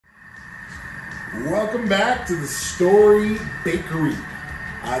Welcome back to the Story Bakery.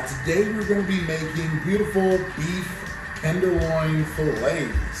 Today we're going to be making beautiful beef tenderloin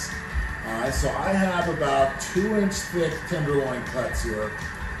fillets. So I have about 2-inch thick tenderloin cuts here.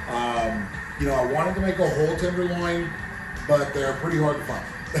 I wanted to make a whole tenderloin, but they're pretty hard to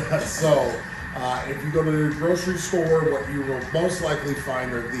find. So if you go to the grocery store, what you will most likely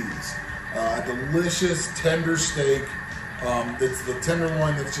find are these. A delicious tender steak. It's the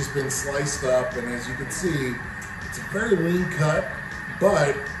tenderloin that's just been sliced up, and as you can see, it's a very lean cut,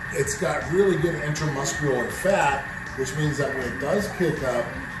 but it's got really good intramuscular fat, which means that when it does kick up,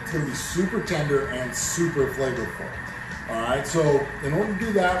 it's going to be super tender and super flavorful. All right, so in order to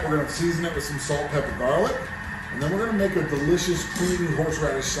do that, we're going to season it with some salt, pepper, garlic, and then we're going to make a delicious creamy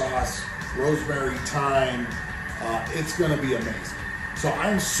horseradish sauce, rosemary, thyme. It's going to be amazing. So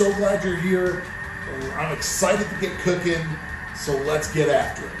I'm so glad you're here. I'm excited to get cooking, so let's get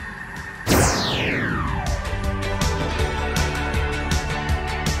after it.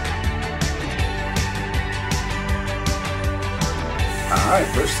 All right,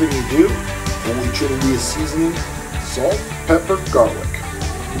 first thing you do, Holy Trinity is seasoning, salt, pepper, garlic.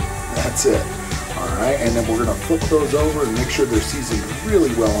 That's it. All right, and then we're gonna flip those over and make sure they're seasoned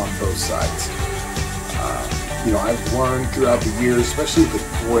really well on both sides. I've learned throughout the years, especially with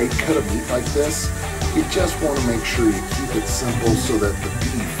a great cut of meat like this, you just want to make sure you keep it simple so that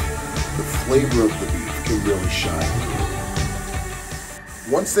the flavor of the beef can really shine.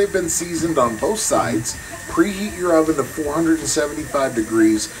 Once they've been seasoned on both sides, preheat your oven to 475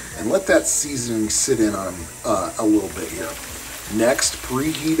 degrees and let that seasoning sit in on a little bit here. Next,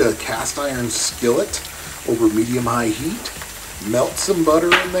 preheat a cast iron skillet over medium-high heat. Melt some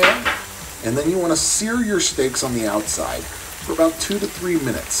butter in there. And then you want to sear your steaks on the outside for about 2 to 3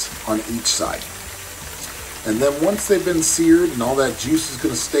 minutes on each side. And then once they've been seared and all that juice is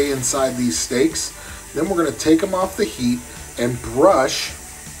going to stay inside these steaks, then we're going to take them off the heat and brush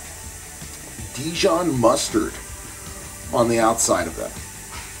Dijon mustard on the outside of them.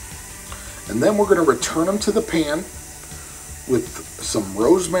 And then we're going to return them to the pan with some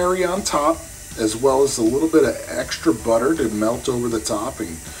rosemary on top, as well as a little bit of extra butter to melt over the top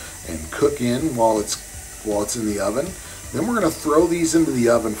and cook in while it's in the oven. Then we're going to throw these into the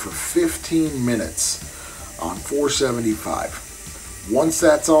oven for 15 minutes on 475. Once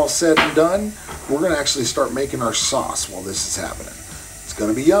that's all said and done, we're going to actually start making our sauce while this is happening. It's going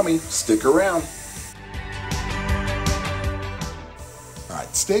to be yummy. Stick around. All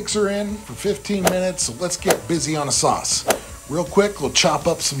right, steaks are in for 15 minutes, so let's get busy on a sauce. Real quick, we'll chop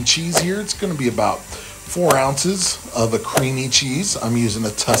up some cheese here. It's going to be about 4 ounces of a creamy cheese. I'm using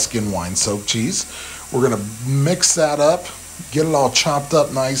a Tuscan wine-soaked cheese. We're going to mix that up, get it all chopped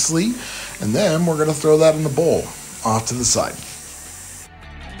up nicely, and then we're going to throw that in the bowl off to the side.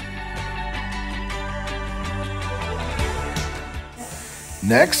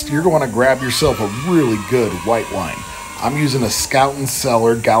 Next, you're going to grab yourself a really good white wine. I'm using a Scout &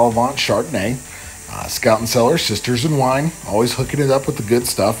 Cellar Gallivant Chardonnay. Scout & Cellar, sisters in wine, always hooking it up with the good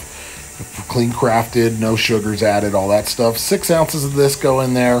stuff. Clean crafted, no sugars added, all that stuff. 6 ounces of this go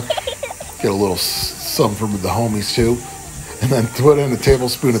in there. Get a little some from the homies too. And then put in a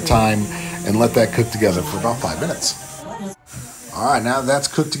tablespoon of thyme and let that cook together for about 5 minutes. All right, now that's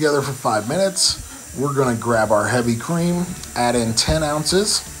cooked together for 5 minutes, we're gonna grab our heavy cream, add in 10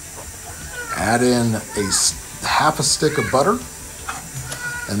 ounces, add in half a stick of butter,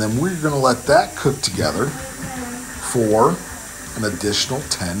 and then we're gonna let that cook together for an additional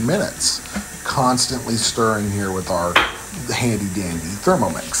 10 minutes, constantly stirring here with our handy dandy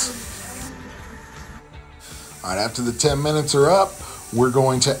Thermomix. All right, after the 10 minutes are up, we're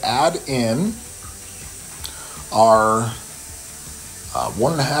going to add in our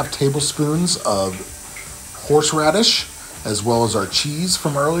 1.5 tablespoons of horseradish, as well as our cheese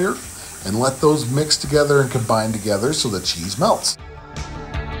from earlier, and let those mix together and combine together so the cheese melts.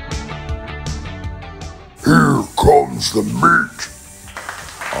 Here comes the meat.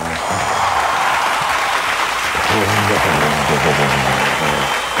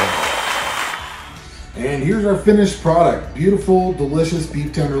 And here's our finished product. Beautiful, delicious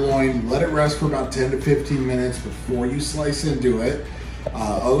beef tenderloin. Let it rest for about 10 to 15 minutes before you slice into it.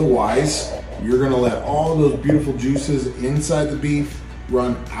 Otherwise, you're gonna let all of those beautiful juices inside the beef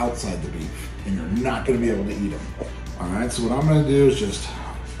run outside the beef, and you're not gonna be able to eat them. All right, so what I'm gonna do is just,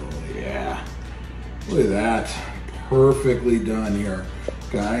 oh yeah, look at that, perfectly done here.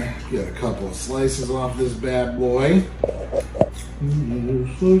 Okay, get a couple of slices off this bad boy.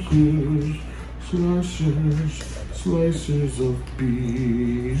 Slices of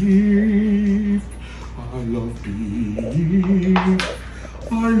beef. I love beef.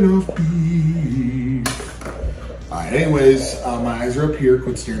 I love beef. All right, anyways, my eyes are up here.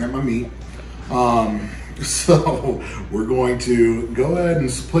 Quit staring at my meat. So we're going to go ahead and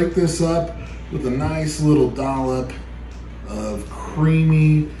plate this up with a nice little dollop of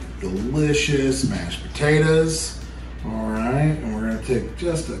creamy, delicious mashed potatoes. All right, and we're gonna take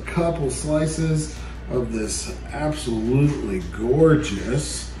just a couple slices of this absolutely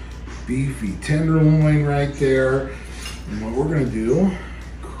gorgeous beefy tenderloin right there. And what we're gonna do,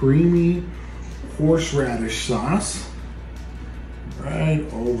 creamy horseradish sauce right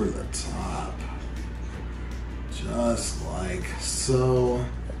over the top, just like so.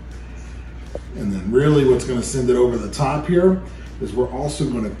 And then really what's gonna send it over the top here is we're also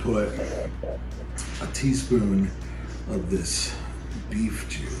gonna put a teaspoon of this beef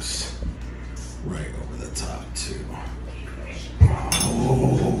juice right over the top too.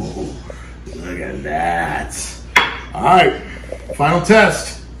 Oh, look at that. All right, final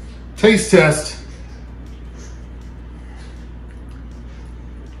test, taste test.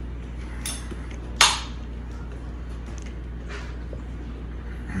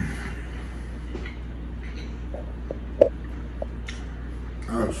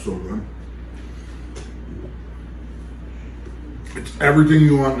 That's so good. It's everything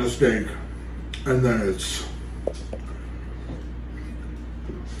you want in a steak, and then it's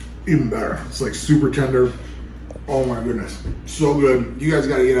even better. It's like super tender. Oh my goodness, so good. You guys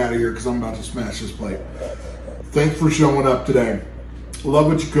gotta get out of here because I'm about to smash this plate. Thanks for showing up today. Love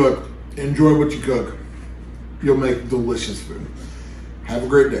what you cook. Enjoy what you cook. You'll make delicious food. Have a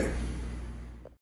great day.